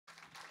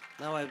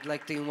Now I'd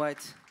like to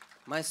invite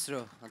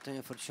Maestro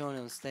Antonio Forcione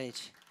on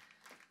stage.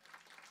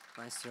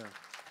 Maestro.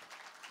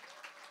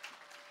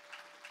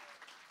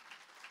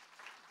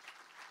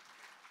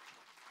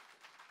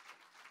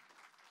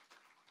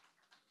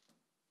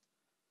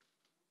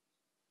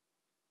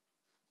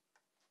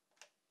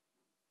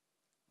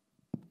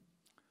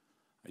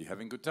 Are you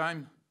having a good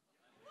time?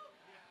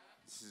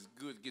 This is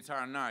good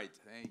guitar night,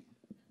 hey?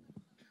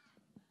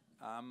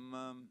 I'm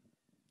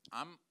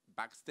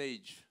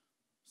backstage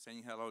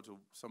saying hello to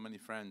so many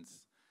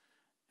friends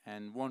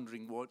and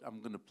wondering what I'm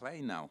going to play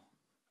now.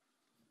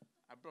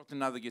 I brought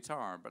another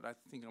guitar, but I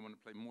think I'm going to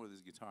play more of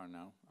this guitar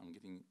now. I'm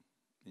getting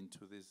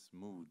into this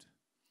mood.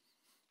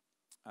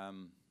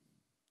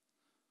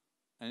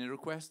 Any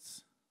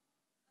requests?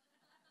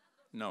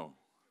 No.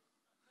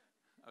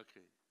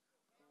 Okay.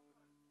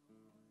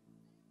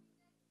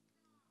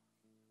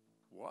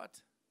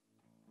 What?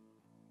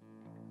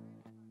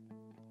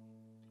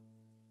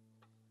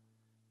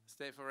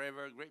 Stay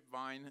Forever,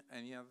 Grapevine,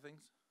 any other things?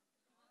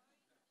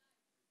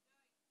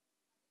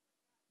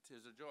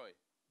 Tears of Joy.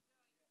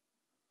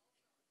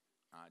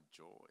 Ah,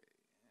 Joy.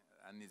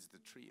 And it's the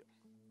trio.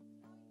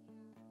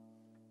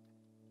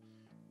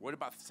 What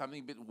about something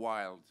a bit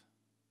wild?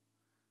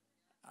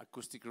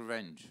 Acoustic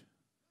Revenge.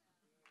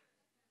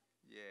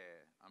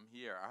 Yeah, I'm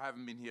here. I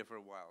haven't been here for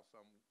a while, so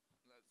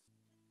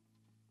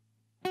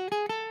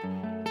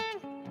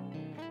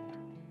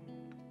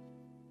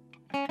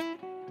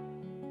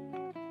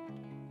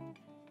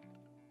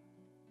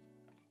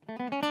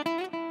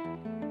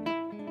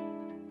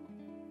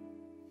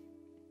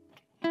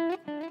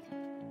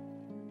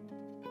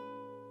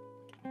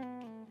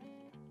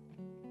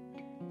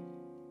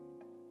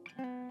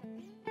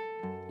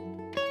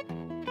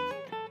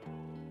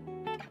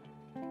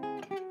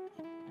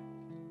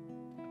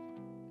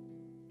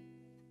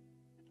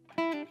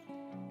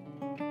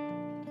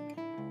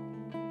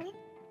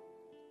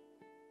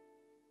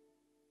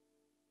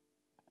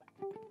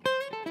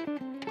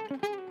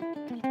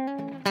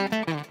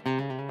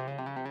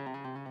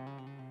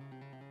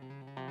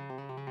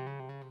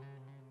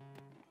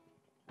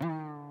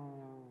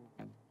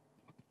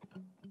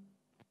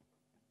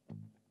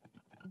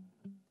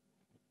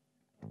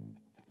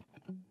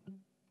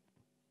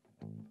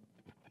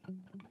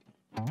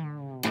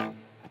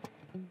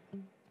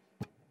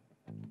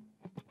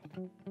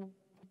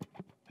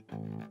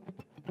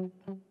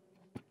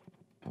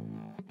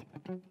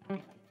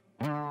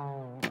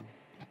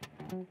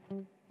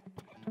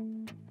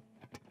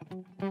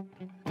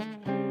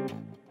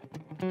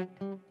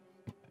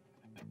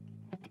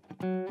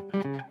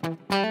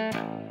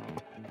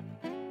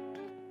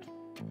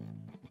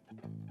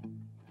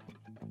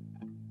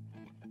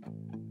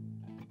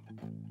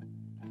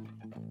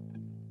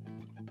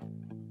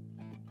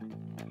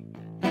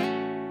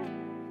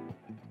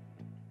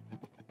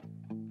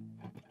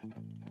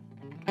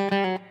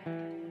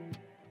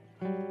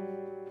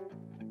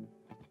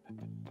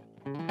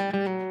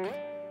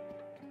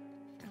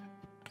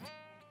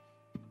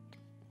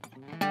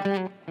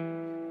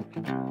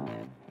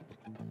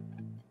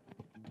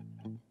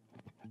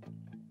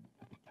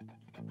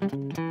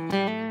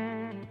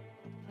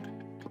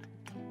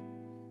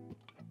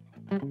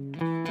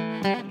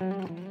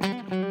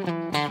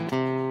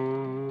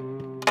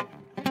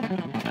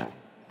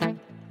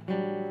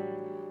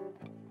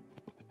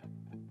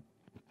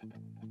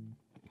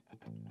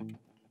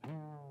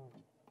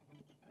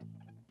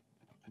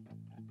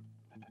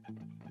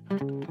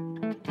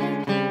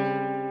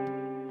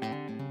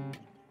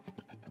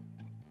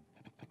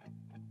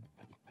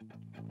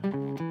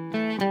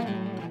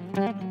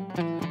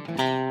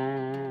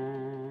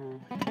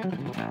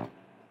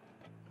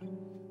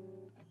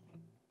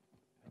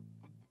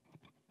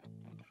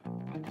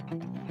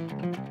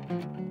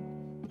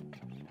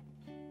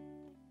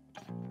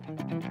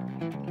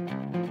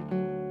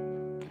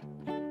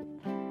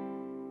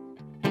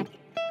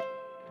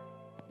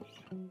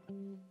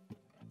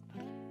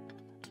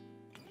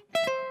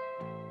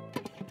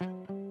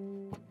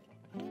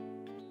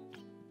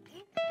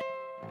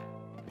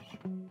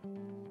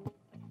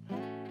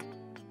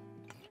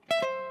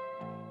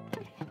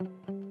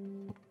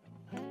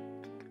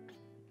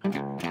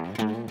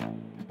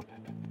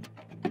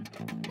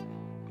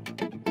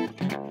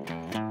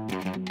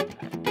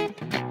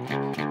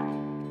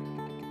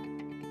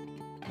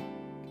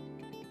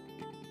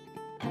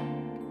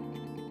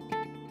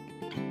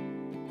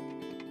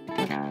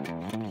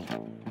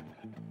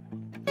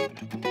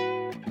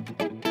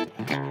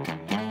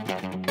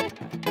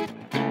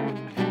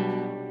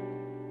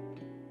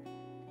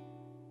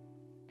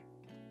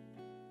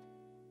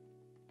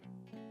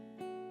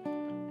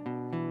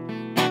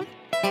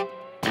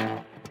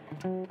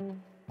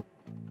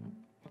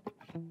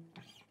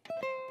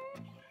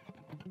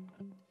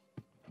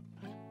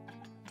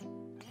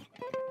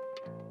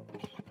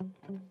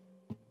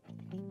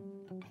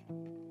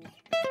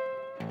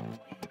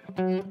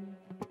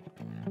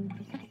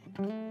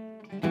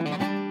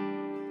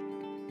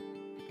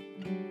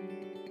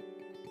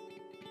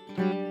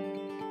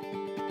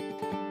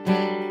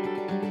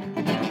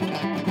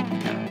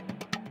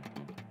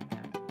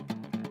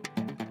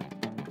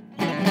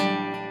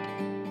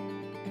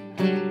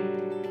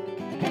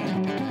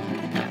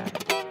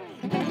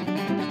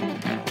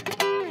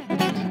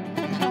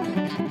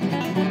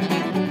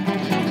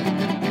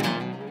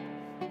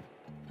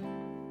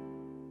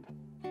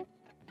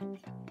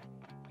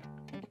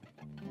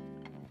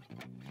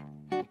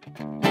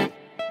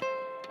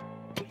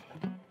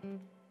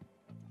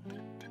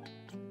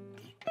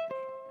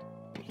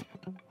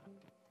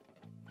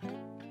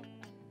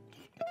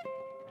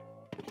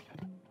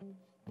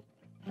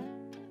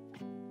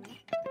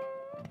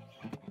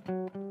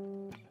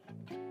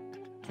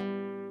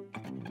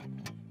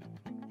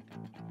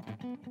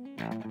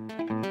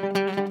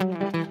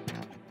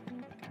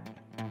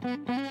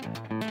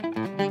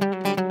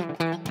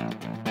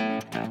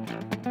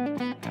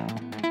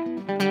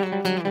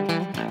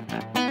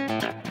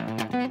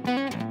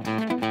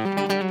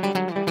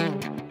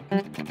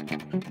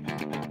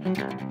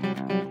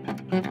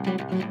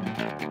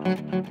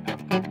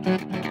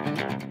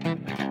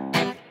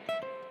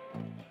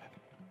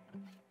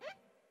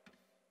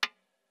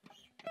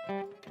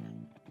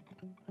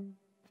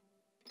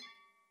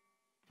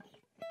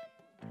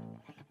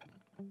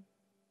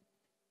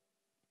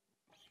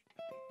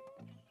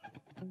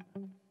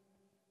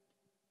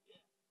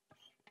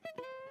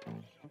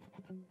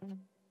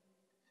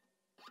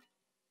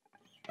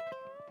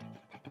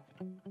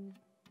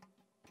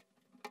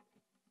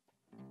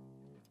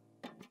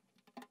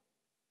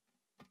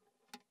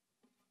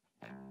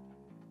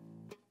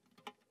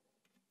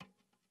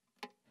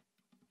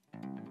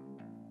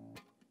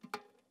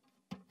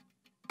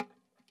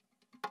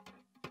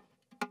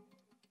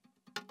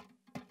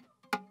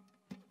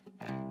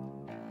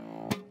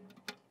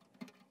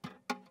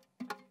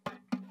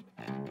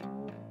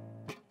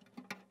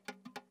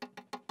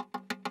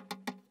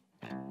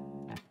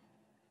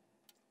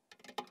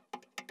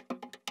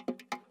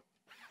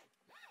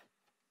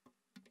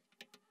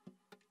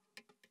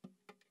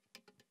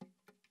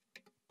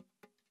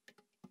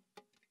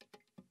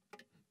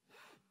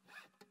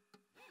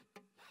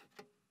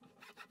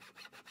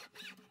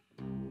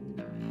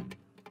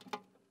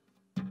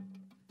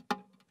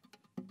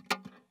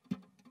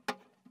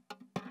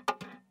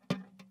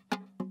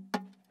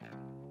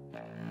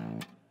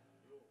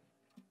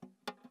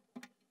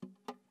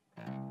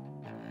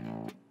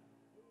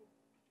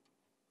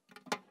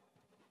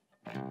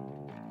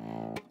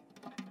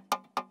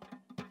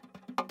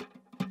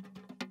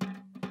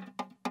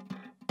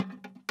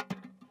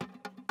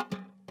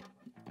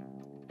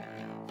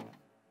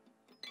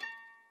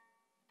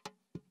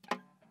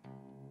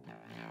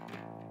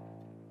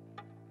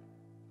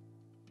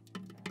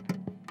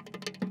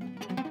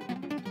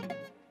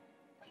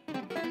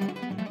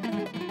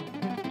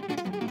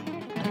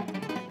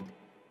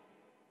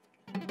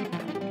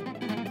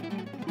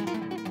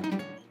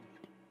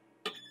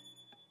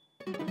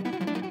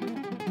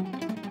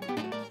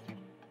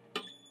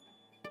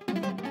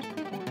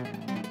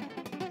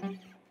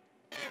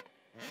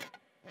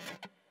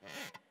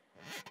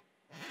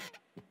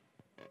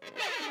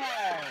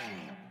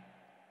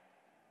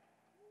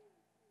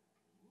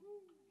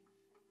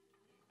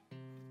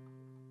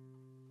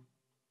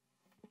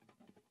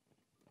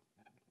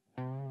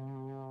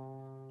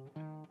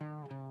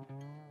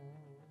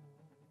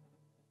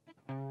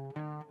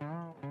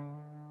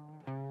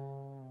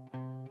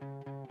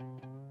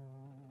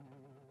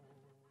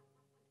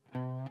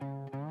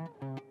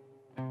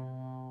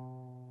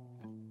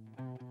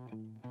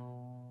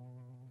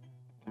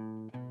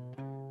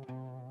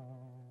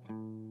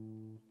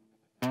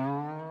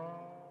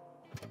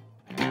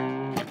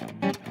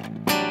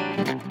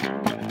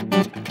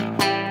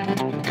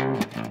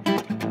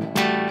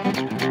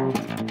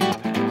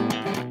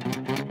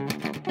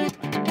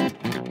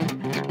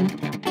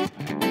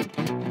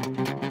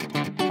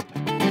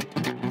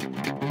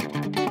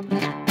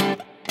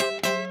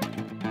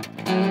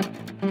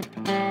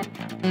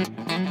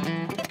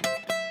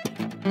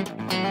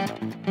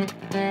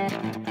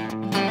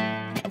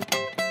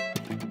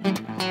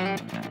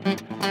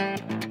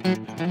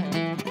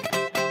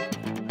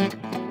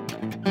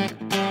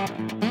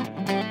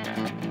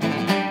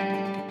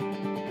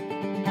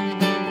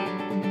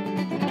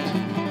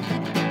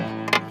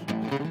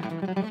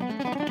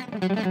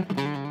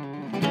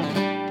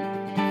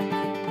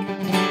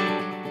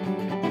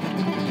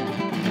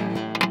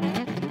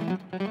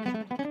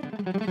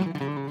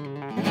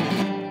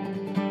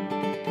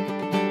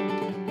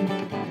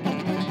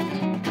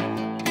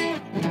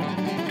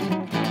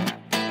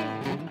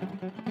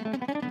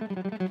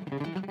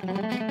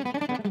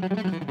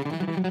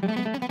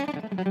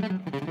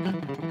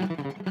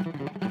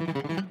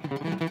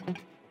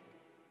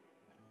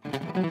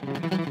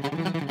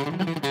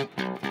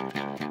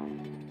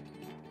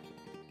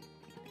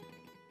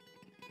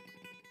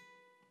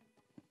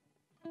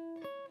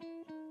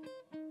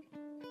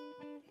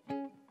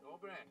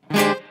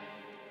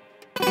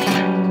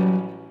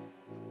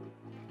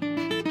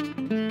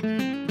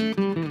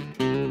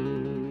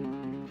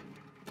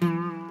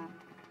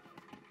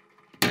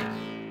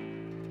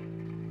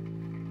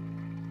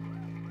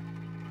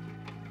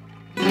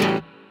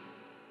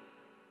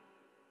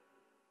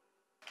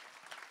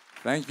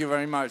Thank you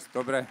very much.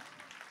 Dobre.